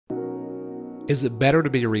Is it better to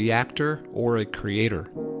be a reactor or a creator?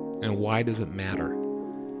 And why does it matter?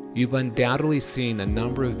 You've undoubtedly seen a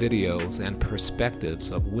number of videos and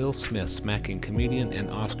perspectives of Will Smith smacking comedian and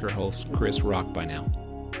Oscar host Chris Rock by now.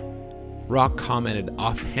 Rock commented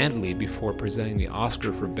offhandedly before presenting the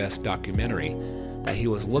Oscar for Best Documentary that he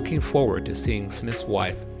was looking forward to seeing Smith's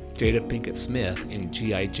wife, Jada Pinkett Smith, in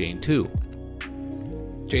G.I. Jane 2.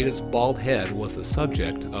 Jada's bald head was the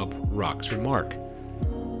subject of Rock's remark.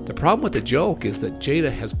 The problem with the joke is that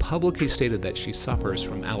Jada has publicly stated that she suffers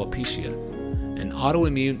from alopecia, an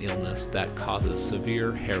autoimmune illness that causes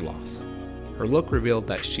severe hair loss. Her look revealed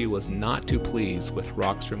that she was not too pleased with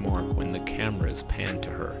Rock's remark when the cameras panned to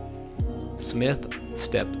her. Smith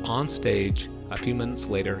stepped on stage a few minutes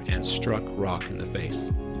later and struck Rock in the face.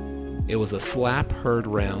 It was a slap heard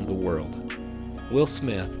round the world. Will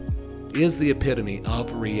Smith is the epitome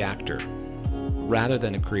of reactor rather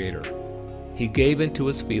than a creator. He gave into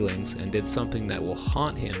his feelings and did something that will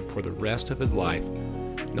haunt him for the rest of his life,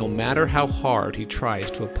 no matter how hard he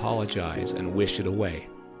tries to apologize and wish it away.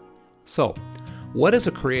 So, what is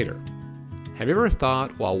a creator? Have you ever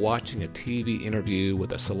thought while watching a TV interview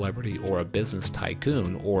with a celebrity or a business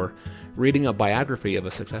tycoon, or reading a biography of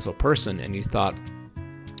a successful person, and you thought,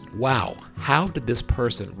 wow, how did this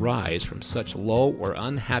person rise from such low or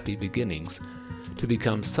unhappy beginnings to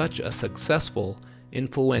become such a successful,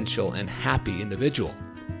 influential, and happy individual?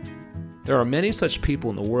 There are many such people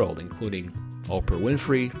in the world, including Oprah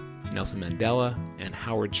Winfrey, Nelson Mandela, and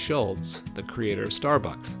Howard Schultz, the creator of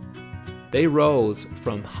Starbucks. They rose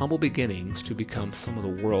from humble beginnings to become some of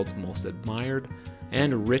the world's most admired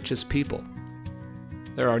and richest people.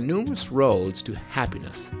 There are numerous roads to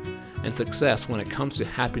happiness and success when it comes to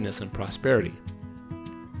happiness and prosperity.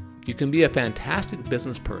 You can be a fantastic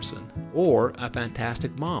business person or a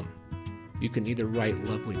fantastic mom. You can either write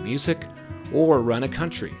lovely music or run a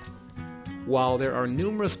country. While there are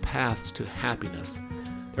numerous paths to happiness,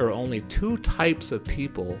 there are only two types of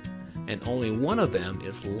people, and only one of them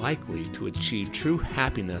is likely to achieve true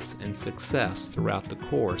happiness and success throughout the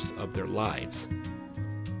course of their lives.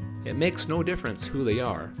 It makes no difference who they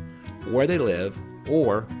are, where they live,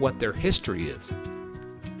 or what their history is.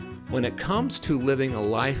 When it comes to living a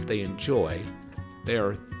life they enjoy, there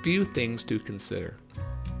are few things to consider.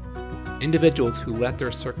 Individuals who let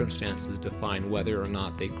their circumstances define whether or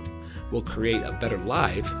not they will create a better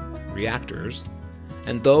life, reactors,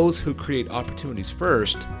 and those who create opportunities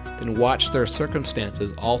first, then watch their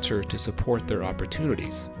circumstances alter to support their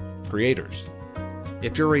opportunities, creators.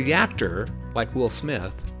 If you're a reactor, like Will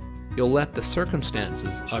Smith, you'll let the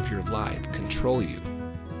circumstances of your life control you.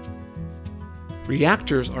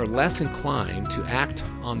 Reactors are less inclined to act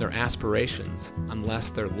on their aspirations unless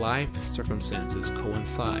their life circumstances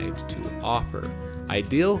coincide to offer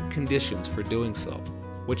ideal conditions for doing so,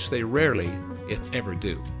 which they rarely, if ever,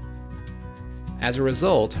 do. As a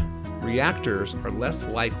result, reactors are less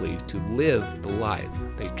likely to live the life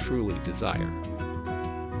they truly desire.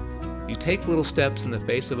 You take little steps in the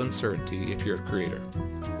face of uncertainty if you're a creator.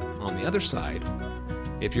 On the other side,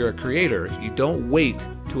 if you're a creator, you don't wait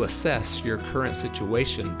to assess your current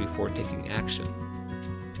situation before taking action.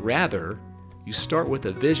 Rather, you start with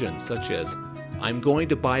a vision such as, I'm going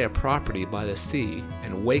to buy a property by the sea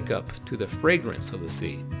and wake up to the fragrance of the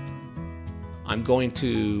sea. I'm going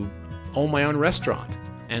to own my own restaurant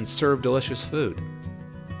and serve delicious food.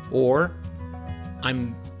 Or,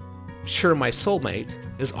 I'm sure my soulmate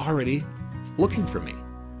is already looking for me.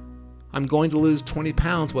 I'm going to lose 20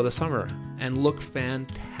 pounds by the summer and look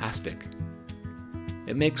fantastic.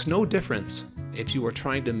 It makes no difference if you are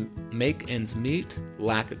trying to make ends meet,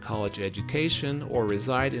 lack a college education, or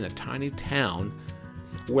reside in a tiny town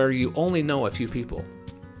where you only know a few people.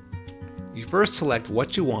 You first select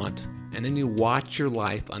what you want, and then you watch your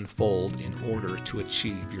life unfold in order to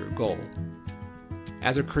achieve your goal.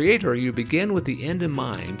 As a creator, you begin with the end in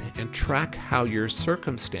mind and track how your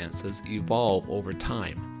circumstances evolve over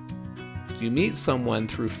time. You meet someone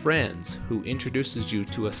through friends who introduces you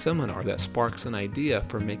to a seminar that sparks an idea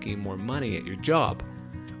for making more money at your job,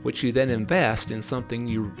 which you then invest in something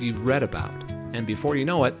you've read about. And before you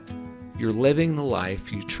know it, you're living the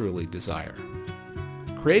life you truly desire.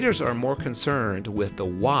 Creators are more concerned with the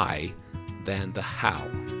why than the how.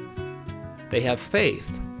 They have faith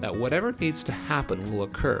that whatever needs to happen will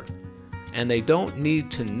occur, and they don't need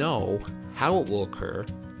to know how it will occur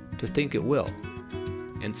to think it will.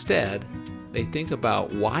 Instead, they think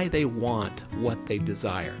about why they want what they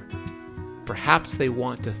desire. Perhaps they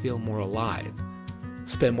want to feel more alive,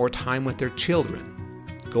 spend more time with their children,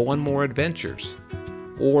 go on more adventures,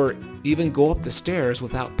 or even go up the stairs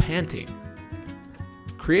without panting.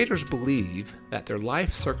 Creators believe that their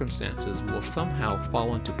life circumstances will somehow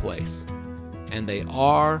fall into place, and they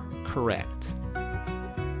are correct.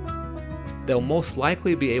 They'll most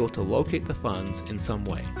likely be able to locate the funds in some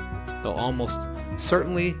way. They'll almost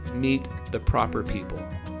certainly meet the proper people.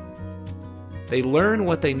 They learn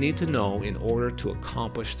what they need to know in order to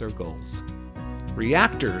accomplish their goals.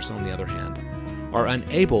 Reactors, on the other hand, are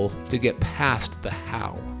unable to get past the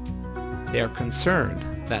how. They are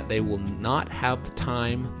concerned that they will not have the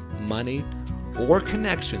time, money, or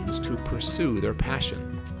connections to pursue their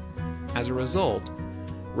passion. As a result,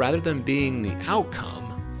 rather than being the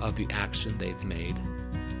outcome of the action they've made,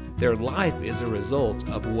 their life is a result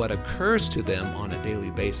of what occurs to them on a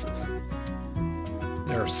daily basis.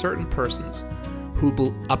 There are certain persons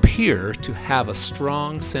who appear to have a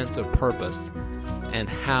strong sense of purpose and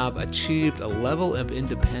have achieved a level of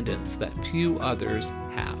independence that few others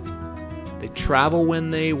have. They travel when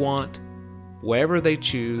they want, wherever they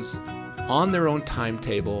choose, on their own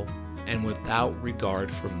timetable, and without regard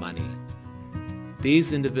for money.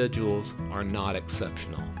 These individuals are not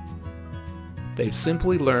exceptional. They've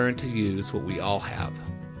simply learned to use what we all have,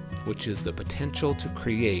 which is the potential to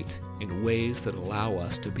create in ways that allow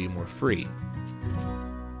us to be more free.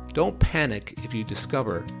 Don't panic if you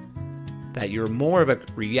discover that you're more of a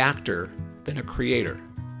reactor than a creator.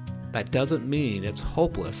 That doesn't mean it's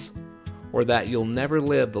hopeless or that you'll never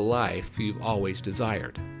live the life you've always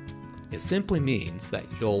desired. It simply means that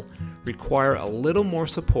you'll require a little more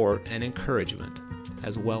support and encouragement,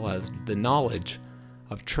 as well as the knowledge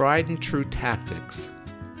of tried and true tactics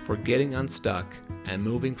for getting unstuck and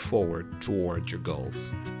moving forward towards your goals.